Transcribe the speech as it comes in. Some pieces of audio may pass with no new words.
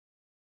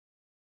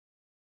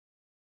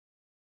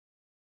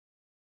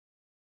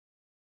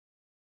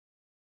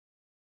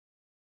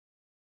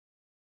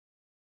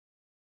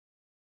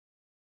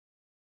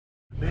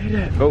made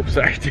it. Oh,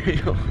 sorry,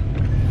 Daniel.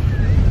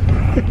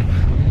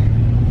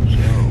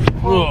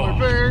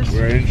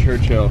 We're in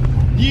Churchill.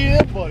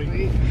 Yeah,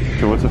 buddy.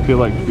 So what's it feel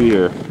like to be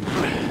here?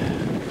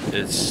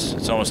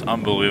 It's almost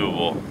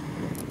unbelievable.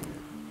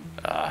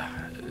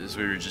 As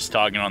we were just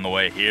talking on the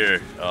way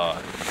here,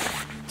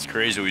 it's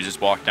crazy. We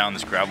just walked down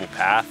this gravel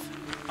path,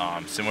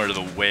 similar to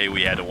the way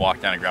we had to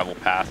walk down a gravel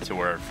path to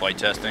where flight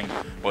testing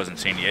was in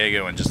San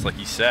Diego, and just like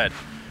you said,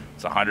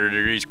 it's 100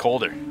 degrees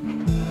colder.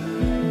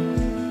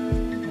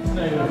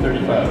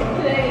 35.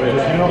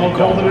 You know how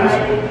cold it is?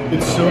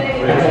 It's so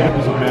cold, it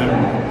doesn't matter.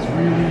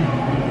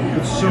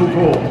 It's so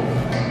cold.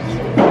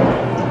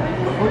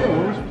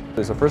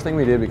 So first thing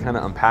we did, we kind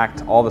of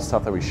unpacked all the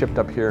stuff that we shipped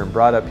up here and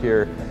brought up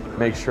here,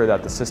 make sure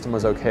that the system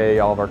was okay,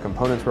 all of our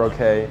components were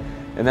okay,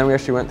 and then we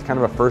actually went to kind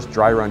of a first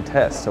dry run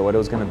test. So what it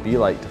was going to be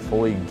like to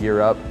fully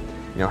gear up,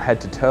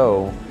 head to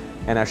toe,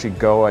 and actually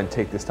go and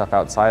take this stuff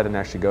outside and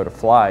actually go to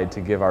fly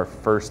to give our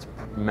first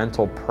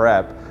mental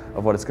prep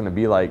of what it's going to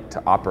be like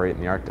to operate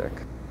in the Arctic.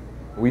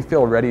 We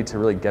feel ready to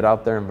really get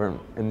out there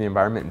in the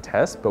environment and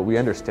test, but we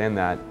understand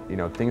that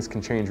things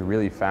can change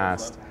really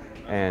fast,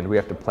 and we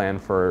have to plan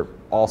for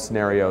all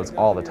scenarios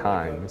all the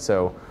time.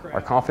 So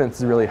our confidence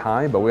is really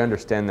high, but we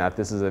understand that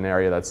this is an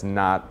area that's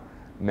not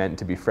meant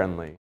to be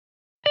friendly.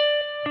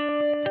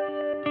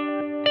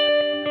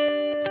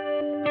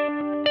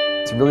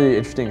 It's a really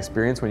interesting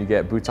experience when you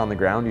get boots on the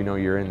ground.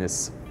 You're in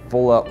this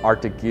full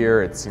Arctic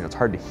gear. It's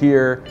hard to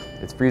hear.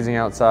 It's freezing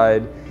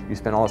outside. You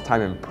spend all this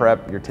time in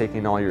prep. You're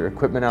taking all your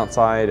equipment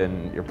outside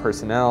and your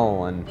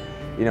personnel, and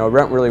it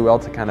went really well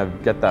to kind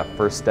of get that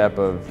first step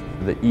of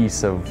the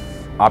ease of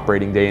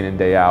operating day in and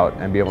day out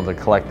and be able to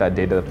collect that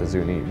data that the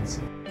zoo needs.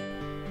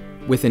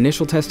 With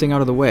initial testing out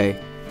of the way,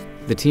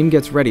 the team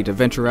gets ready to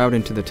venture out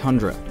into the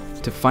tundra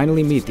to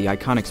finally meet the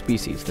iconic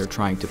species they're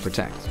trying to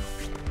protect.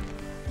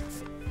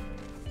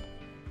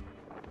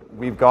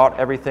 We've got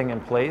everything in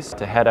place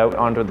to head out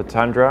onto the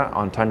tundra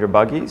on tundra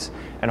buggies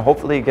and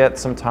hopefully get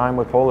some time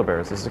with polar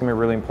bears. This is going to be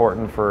really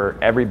important for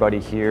everybody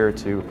here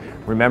to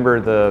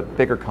remember the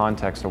bigger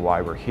context of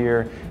why we're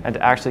here and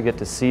to actually get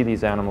to see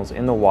these animals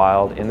in the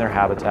wild, in their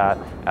habitat,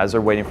 as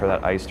they're waiting for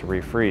that ice to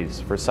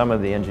refreeze. For some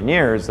of the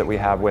engineers that we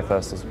have with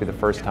us, this will be the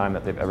first time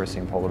that they've ever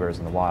seen polar bears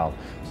in the wild.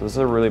 So this is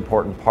a really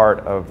important part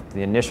of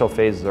the initial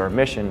phases of our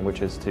mission,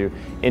 which is to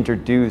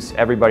introduce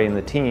everybody in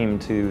the team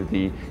to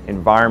the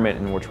environment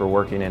in which we're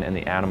working in and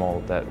the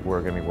animal that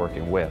we're going to be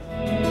working with.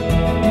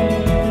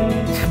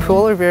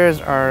 Polar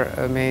bears are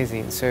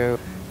amazing. So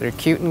they're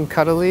cute and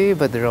cuddly,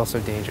 but they're also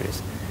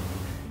dangerous.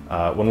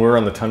 When we were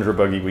on the tundra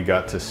buggy, we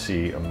got to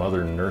see a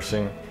mother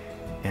nursing,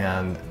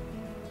 and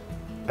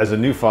as a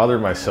new father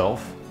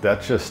myself,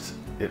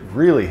 it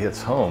really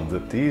hits home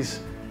that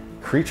these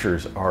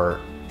creatures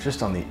are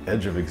just on the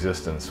edge of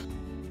existence.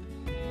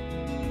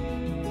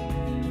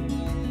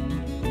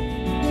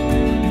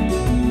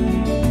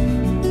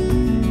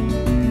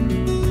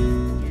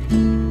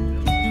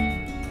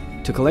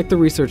 To collect the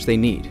research they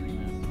need,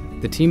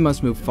 the team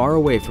must move far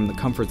away from the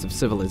comforts of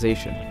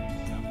civilization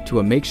to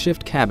a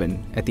makeshift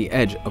cabin at the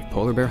edge of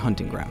polar bear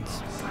hunting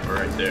grounds.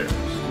 We're right there.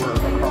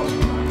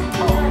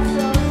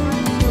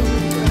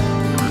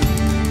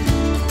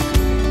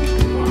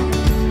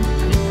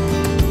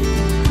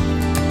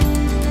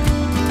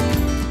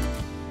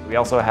 We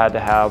also had to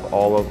have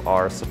all of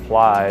our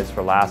supplies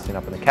for lasting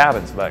up in the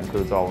cabin, so that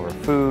includes all of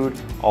our food,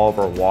 all of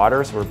our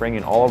water. So we're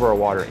bringing all of our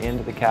water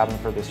into the cabin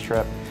for this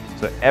trip.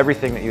 So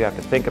everything that you have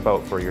to think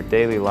about for your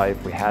daily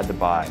life, we had to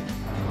buy.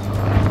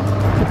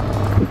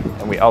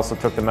 And we also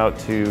took them out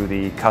to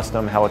the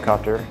custom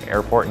helicopter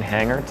airport and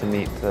hangar to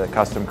meet the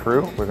custom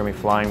crew. We're going to be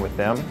flying with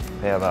them.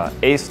 They have an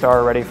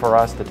A-Star ready for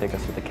us to take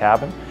us to the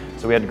cabin.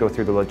 So we had to go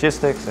through the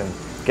logistics and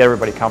get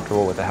everybody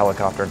comfortable with the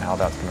helicopter and how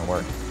that's going to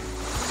work.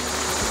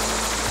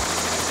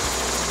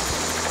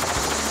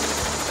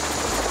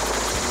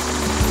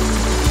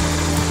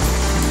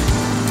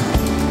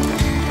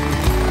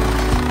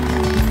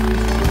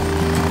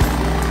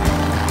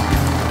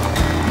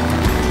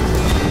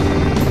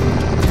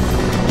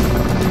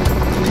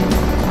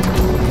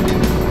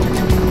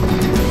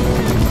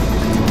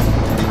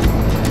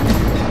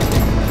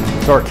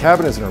 So our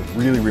cabin is in a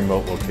really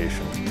remote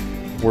location.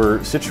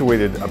 We're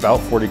situated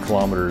about 40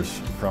 kilometers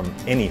from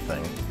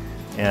anything,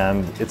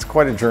 and it's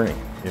quite a journey.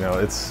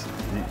 It's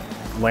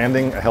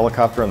landing a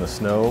helicopter on the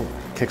snow,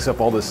 kicks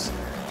up all this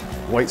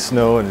white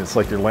snow, and it's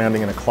like you're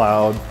landing in a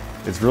cloud.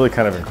 It's really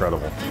kind of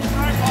incredible.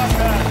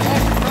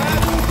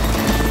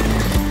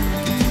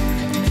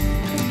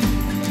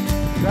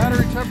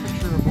 Battery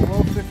temperature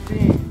below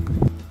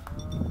 15.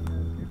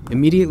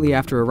 Immediately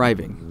after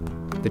arriving,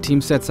 the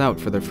team sets out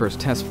for their first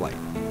test flight,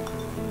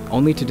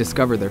 only to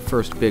discover their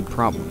first big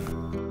problem.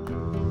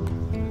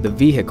 The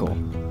vehicle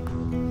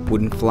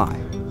wouldn't fly.